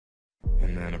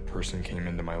And then a person came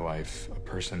into my life, a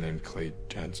person named Clay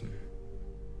Jensen.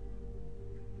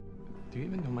 Do you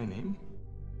even know my name?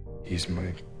 He's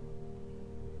my...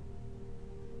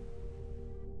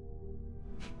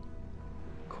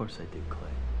 Of course I do, Clay.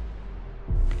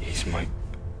 He's my...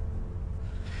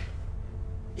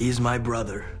 He's my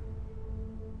brother.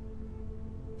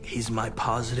 He's my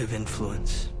positive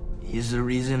influence. He's the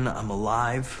reason I'm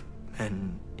alive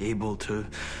and able to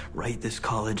write this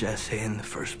college essay in the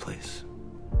first place.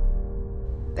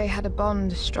 They had a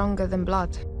bond stronger than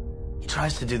blood. He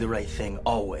tries to do the right thing,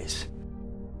 always.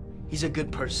 He's a good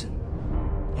person.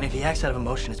 And if he acts out of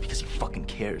emotion, it's because he fucking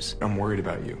cares. I'm worried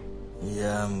about you.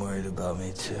 Yeah, I'm worried about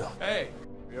me too. Hey,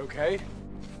 you okay?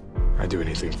 I'd do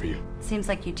anything for you. Seems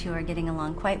like you two are getting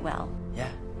along quite well. Yeah,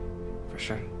 for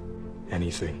sure.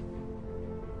 Anything.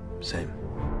 Same.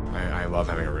 I love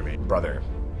having a roommate.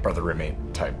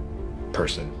 Brother-roommate type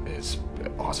person is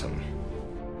awesome.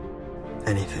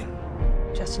 Anything.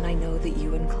 Justin, I know that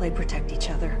you and Clay protect each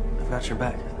other. I've got your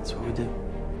back. That's what we do.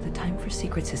 The time for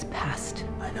secrets is past.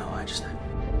 I know,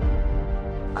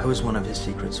 I was one of his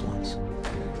secrets once.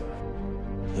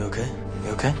 You okay? You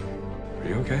okay? Are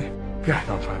you okay? Yeah,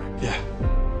 no, I'm fine. Yeah.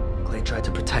 Clay tried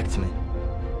to protect me.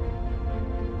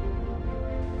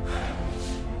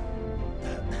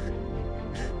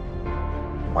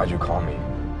 Why'd you call me?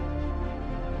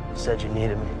 You said you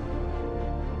needed me.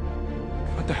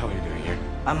 What the hell are you doing here?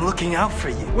 I'm looking out for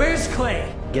you. Where's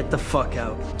Clay? Get the fuck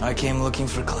out. I came looking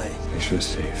for Clay. Make sure it's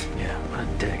safe. Yeah, what a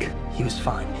dick. He was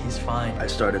fine. He's fine. I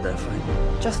started that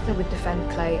fight. Justin would defend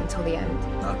Clay until the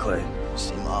end. Not Clay. You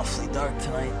seem awfully dark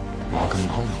tonight. Welcome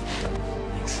home.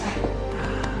 Thanks.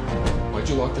 Why'd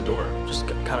you lock the door? Just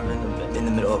kind of in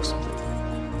the middle of something.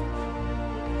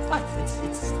 What?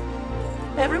 It's...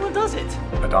 Everyone does it.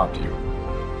 Adopt you.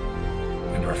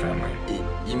 Into our family.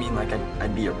 You mean like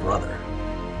I'd be your brother?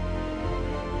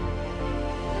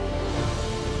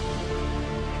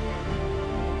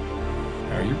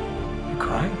 Are you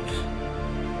crying?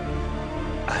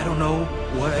 I don't know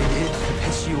what I did to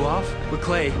piss you off, but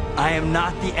Clay, I am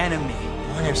not the enemy.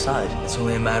 I'm on your side. It's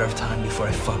only a matter of time before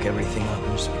I fuck everything up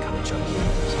and just become a junkie.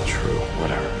 It's not true.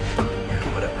 Whatever.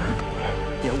 Whatever.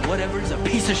 Yeah, whatever is a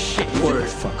piece of shit. Word.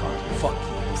 Fuck off. Fuck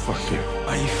you. Fuck you.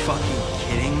 Are you fucking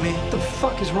kidding me? What the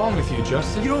fuck is wrong with you,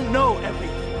 Justin? You don't know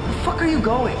everything. Where the fuck are you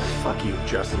going? Fuck you,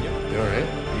 Justin. You alright?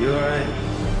 You alright?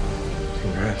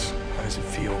 Congrats. How does it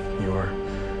feel? You are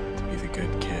to be the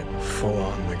good kid. Full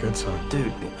on the good son.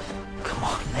 Dude, come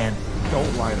on, man.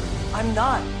 Don't lie to me. I'm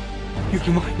not. You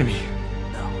can lie to me.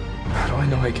 No. How do I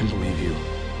know I can believe you?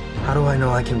 How do I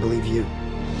know I can believe you?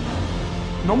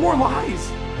 No more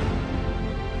lies!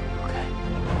 Okay.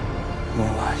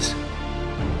 More lies.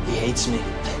 He hates me.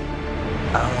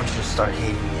 I don't want you to start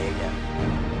hating me again.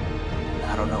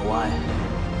 I don't know why.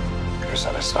 I just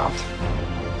thought I stopped.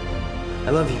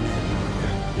 I love you, man.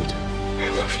 Yeah, me too. I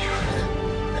love you.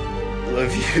 I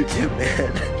love you too,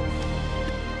 man.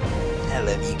 I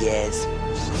love you guys.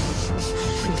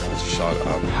 Shut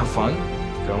up. Have fun.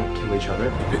 Don't kill each other.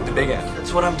 The big F.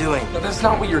 That's what I'm doing. No, that's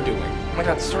not what you're doing. Oh my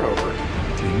god, start over.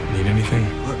 Do you need anything?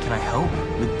 Look, can I help?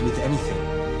 With anything?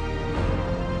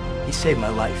 He saved my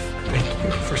life. Thank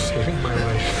you for saving my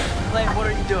life. Clay, what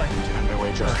are you doing? Get out of my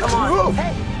way, Justin. Come on. Whoa.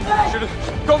 Hey,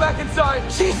 hey! Go back inside!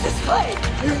 Jesus, Clay!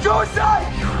 You go inside!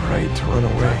 You were right to run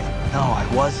away. No, I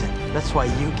wasn't. That's why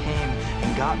you came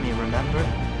and got me, remember?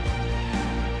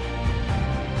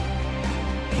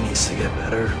 He needs to get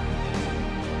better.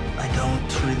 I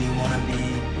don't really want to be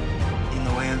in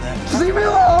the way of that. Just leave me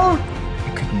alone!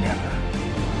 You could never.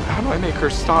 How do I make her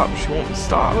stop? She won't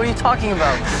stop. What are you talking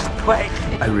about? Clay!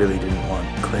 I really didn't want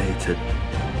Clay to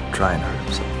try and hurt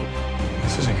himself.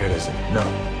 This isn't good, is it? No,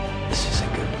 this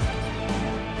isn't good.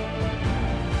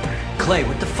 Clay,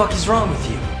 what the fuck is wrong with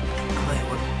you? Clay,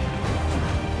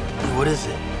 what is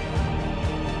it?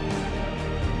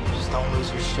 Just don't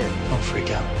lose your shit. Don't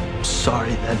freak out. I'm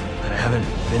sorry that I haven't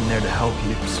been there to help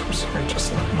you. I'm so sorry,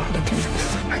 Justin. I don't know how to do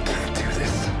this. I can't do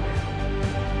this.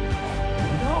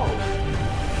 No.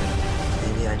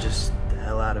 Maybe I just the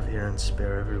hell out of here and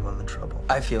spare everyone the trouble.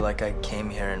 I feel like I came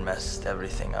here and messed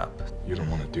everything up. You don't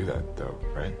want to do that, though,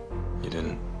 right? You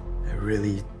didn't. I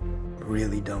really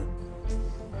don't.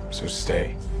 So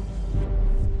stay.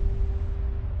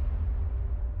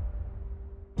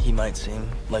 He might seem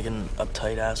like an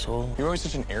uptight asshole. You're always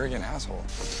such an arrogant asshole.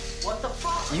 What the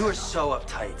fuck? You are so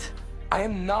uptight. I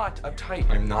am not uptight.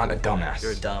 I'm not a dumbass.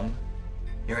 You're dumb.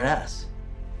 You're an ass.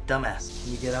 Dumbass.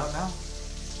 Can you get out now?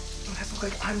 Don't have to look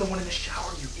like I'm the one in the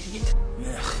shower, you idiot.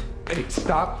 Yeah. Hey,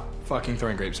 stop fucking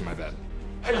throwing grapes in my bed.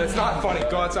 Hey, that's not funny.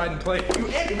 Go outside and play. You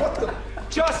idiot. What the?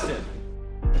 Justin!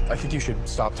 I think you should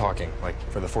stop talking, like,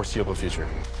 for the foreseeable future.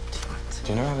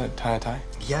 Do you know how to tie a tie?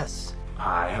 Yes.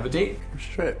 I have a date.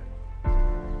 Shit.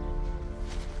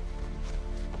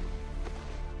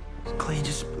 Clay,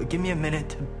 just give me a minute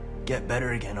to get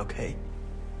better again, okay?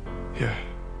 Yeah,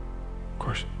 of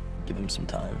course. Give him some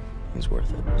time. He's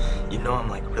worth it. You know I'm,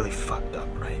 like, really fucked up,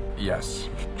 right? Yes.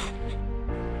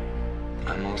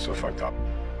 I'm also fucked up,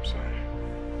 so...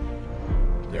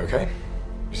 You okay?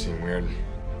 You seem weird.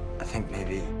 I think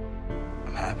maybe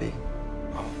I'm happy.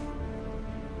 Oh.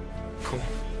 Cool.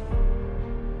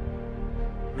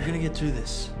 We're gonna get through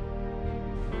this.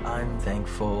 I'm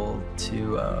thankful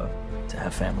to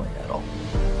have family at all.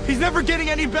 He's never getting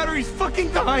any better. He's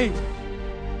fucking dying.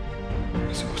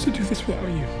 I'm supposed to do this without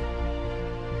you.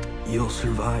 You'll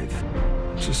survive.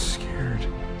 I'm just scared.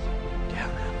 Yeah,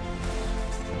 man.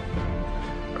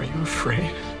 Are you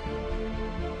afraid?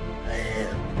 I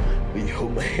am. Will you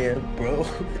hold my hand, bro?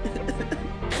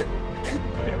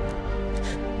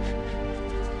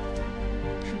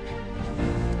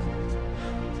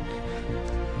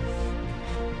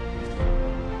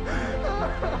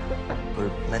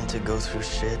 We're meant to go through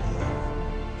shit and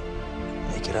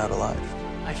make it out alive.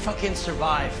 I fucking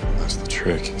survive. That's the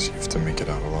trick, is you have to make it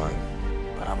out alive.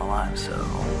 But I'm alive, so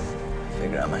I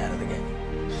figure I'm ahead of the game.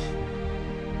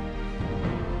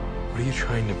 What are you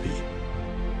trying to be?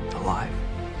 Alive.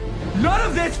 None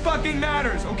of this fucking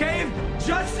matters, okay? If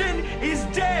Justin is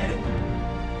dead,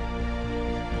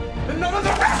 then none of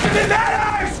the rest of it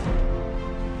matters!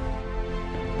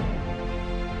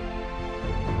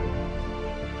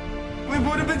 It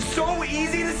would have been so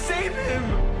easy to save him!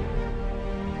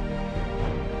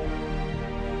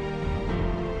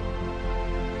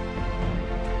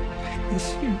 I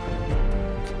miss you.